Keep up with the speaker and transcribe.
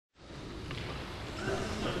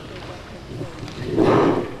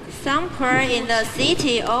Somewhere in the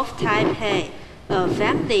city of Taipei, a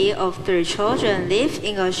family of 3 children live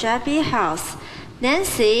in a shabby house.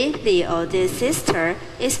 Nancy, the oldest sister,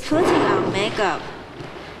 is putting on makeup.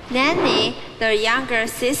 Nanny, the younger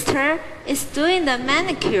sister, is doing the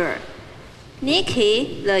manicure.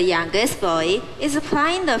 Nicky, the youngest boy, is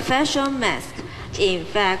applying the fashion mask. In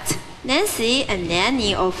fact, Nancy and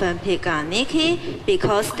Nanny often pick on Nicky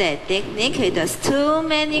because they think Nicky does too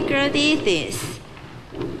many girly things.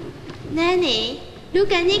 Nanny,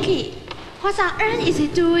 look at Nicky. What on earth is he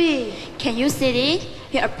doing? Can you see it?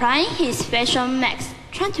 He's applying his fashion mask,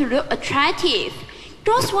 trying to look attractive.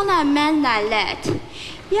 Girls want a man like that.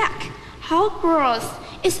 Yuck, how gross.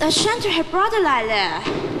 It's a shame to have brother like that.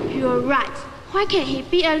 You're right. Why can't he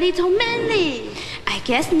be a little manly? I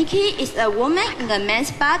guess Nicky is a woman in a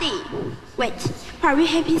man's body. Wait, are we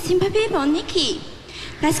having sympathy for Nicky?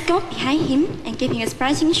 Let's go behind him and give him a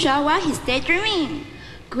surprising shot while he's daydreaming.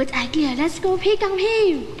 Good idea. Let's go pick on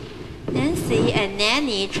him. Nancy and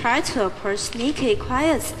Nanny try to approach Nicky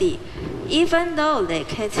quietly. Even though they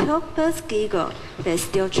can't help but giggle, they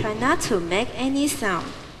still try not to make any sound.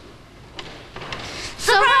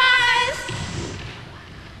 Surprise!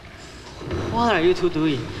 What are you two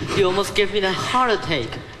doing? You almost gave me a heart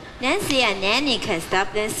attack. Nancy and Nanny can't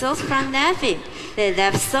stop themselves from laughing. They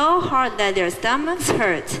laugh so hard that their stomachs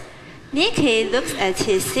hurt. Nicky looks at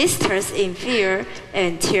his sisters in fear,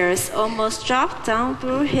 and tears almost drop down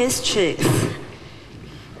through his cheeks.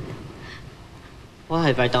 What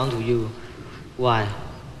have I done to you? Why?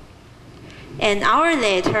 An hour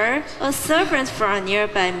later, a servant from a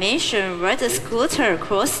nearby mansion rides a scooter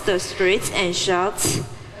across the street and shouts,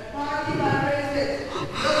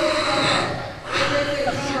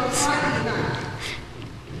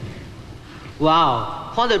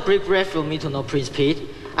 Wow, what a big breath for me to know Prince Pete.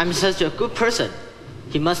 I'm such a good person.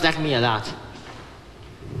 He must like me a lot.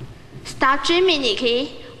 Stop dreaming,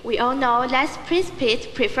 Nicky. We all know that Prince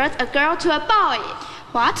Pete prefers a girl to a boy.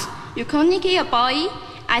 What? You call Nicky a boy?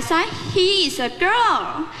 I said he is a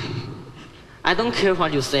girl. I don't care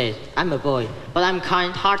what you say. I'm a boy, but I'm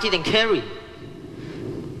kind-hearted and caring.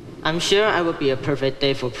 I'm sure I will be a perfect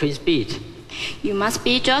date for Prince Pete. You must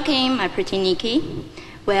be joking, my pretty Nicky.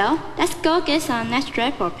 Well, let's go get some nice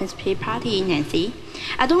dress for Prince Pete party, Nancy.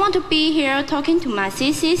 I don't want to be here talking to my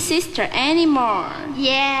sissy sister anymore.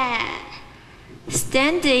 Yeah.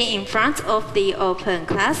 Standing in front of the open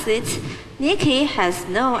closet, Nicky has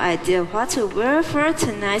no idea what to wear for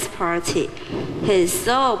tonight's party. He's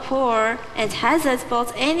so poor and hasn't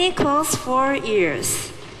bought any clothes for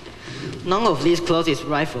years. None of these clothes is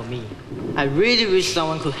right for me. I really wish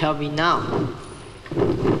someone could help me now.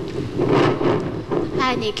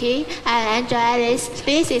 Hi, Nicky. I'm Angel Alice.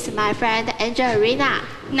 This is my friend Angelina.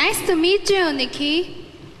 Nice to meet you, Nicky.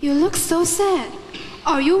 You look so sad.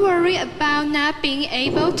 Are you worried about not being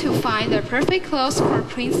able to find the perfect clothes for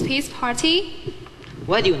Prince Pete's party?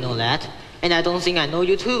 Why do you know that? And I don't think I know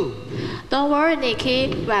you too. Don't worry, Nicky.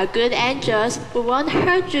 We are good angels. We won't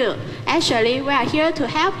hurt you. Actually, we are here to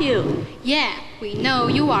help you. Yeah, we know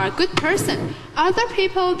you are a good person. Other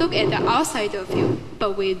people look at the outside of you,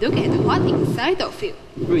 but we look at what's inside of you.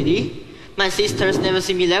 Really? My sisters never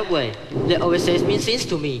see me that way. They always say mean things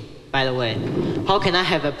to me. By the way, how can I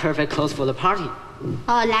have a perfect clothes for the party?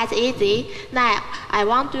 Oh, that's easy. Now, I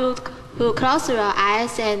want you to close your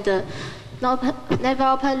eyes and never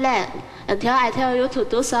open them until I tell you to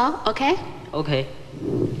do so, okay? Okay.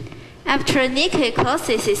 After Nicky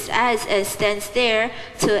closes his eyes and stands there,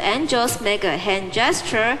 2 angels make a hand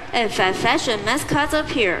gesture and 5 fashion mascots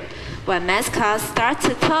appear. When mascots start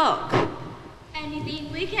to talk.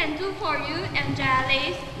 Anything we can do for you,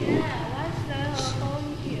 Angelis?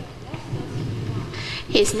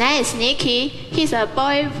 His name is Nicky. He's a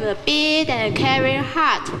boy with a big and a caring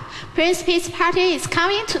heart. Prince Pete's party is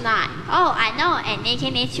coming tonight. Oh, I know, and Nicky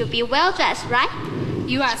needs to be well dressed, right?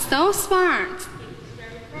 You are so smart.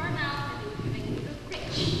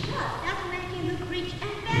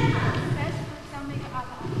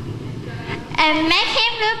 And make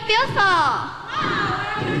him look beautiful.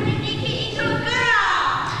 Wow, we're turning Nicky into a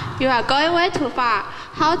girl. You are going way too far.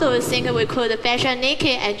 How do you think we could fashion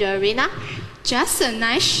Nicky and Angelina? Just a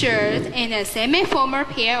nice shirt and a semi-formal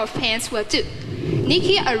pair of pants will do.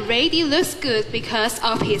 Nicky already looks good because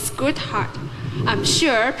of his good heart. I'm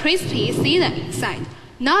sure Prince Pete sees the inside,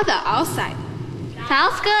 not the outside.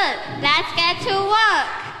 Sounds good. Let's get to work.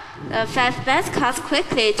 The 5 mascots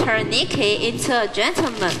quickly turn Nicky into a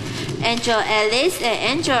gentleman. Angel Alice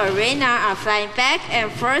and Angelina are flying back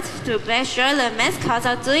and forth to make sure the mascots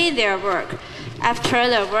are doing their work. After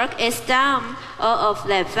the work is done, all of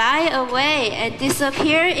them fly away and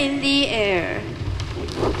disappear in the air.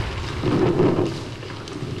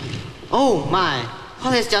 Oh my,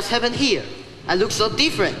 what has just happened here? I look so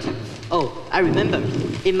different. Oh, I remember.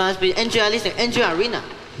 It must be Angel Alice and Angel Arena.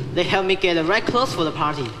 They helped me get the right clothes for the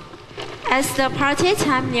party. As the party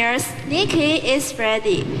time nears, Nicky is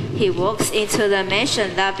ready. He walks into the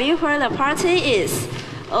mansion lobby where the party is.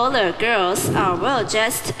 All the girls are well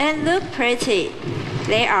dressed and look pretty.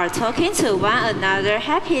 They are talking to one another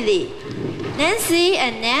happily. Nancy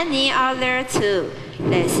and Nanny are there too.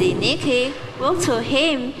 They see Nicky, walk to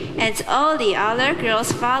him, and all the other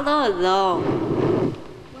girls follow along.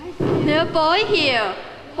 New boy here.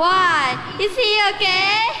 Why? Is he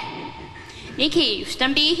again? Nicky, you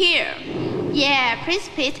shouldn't be here. Yeah, Prince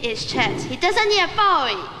Pete is trapped. He doesn't need a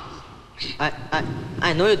boy.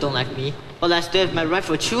 I know you don't like me, but I still have my right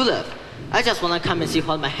for true love. I just wanna come and see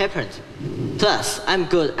what might happen. Plus, I'm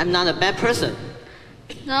good. I'm not a bad person.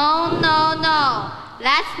 No.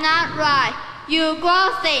 That's not right. You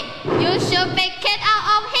gross thing. You should be kicked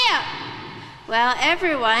out of here. While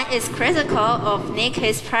everyone is critical of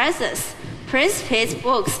Nicky's presence, Prince Pete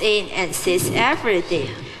walks in and sees everything.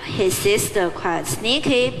 His sister quiets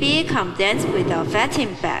Nicky, be content with a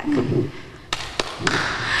vetting bag.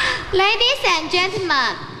 Ladies and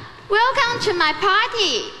gentlemen, welcome to my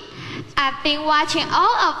party. I've been watching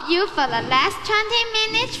all of you for the last 20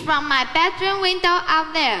 minutes from my bedroom window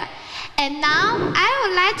out there. And now I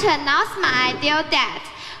would like to announce my ideal date,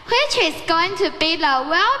 which is going to be the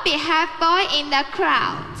well-behaved boy in the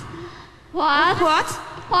crowd.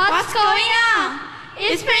 What's going on?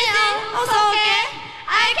 Is Prince also okay?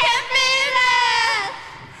 I can't believe it!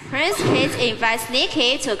 Prince Pete invites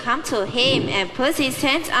Nicky to come to him and puts his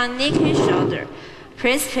hands on Nicky's shoulder.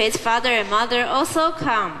 Prince Pete's father and mother also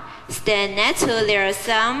come, stand next to their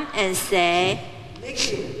son and say,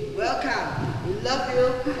 Nicky, welcome. We love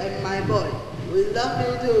you and my boy. We love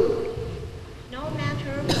you too. No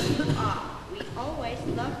matter who you are, we always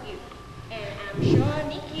love you. And I'm sure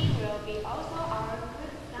Nicky will be also our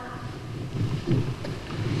good son.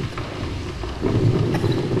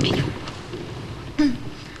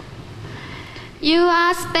 You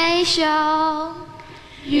are special.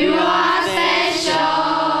 You are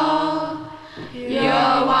special.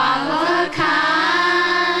 You're one of a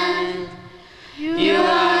kind. You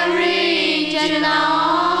are original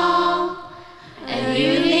and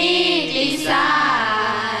unique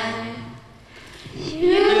design.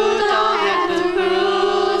 You don't have to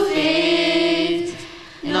prove it,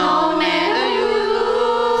 no matter you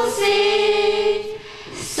lose it.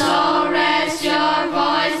 So raise your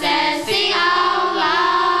voice and sing out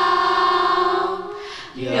loud.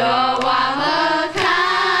 You're one of a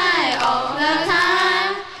kind all the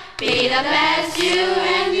time. Be the best you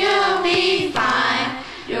and you'll be fine.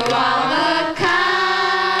 You're one of a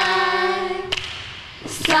kind.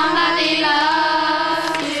 Somebody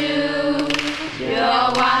loves you.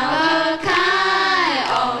 You're one of a kind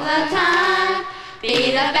all the time.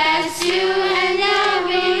 Be the best you and you'll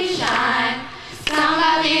be shine.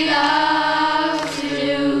 Somebody loves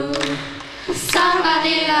you.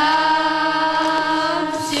 Somebody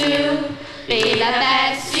loves you. Be the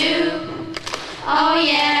best you. Oh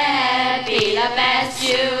yeah, be the best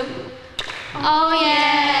you. Oh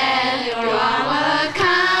yeah, you're one of a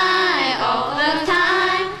kind all the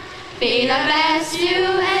time. Be the best you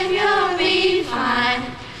and you'll be fine.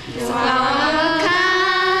 You're one of a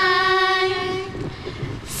kind.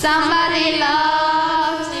 Somebody loves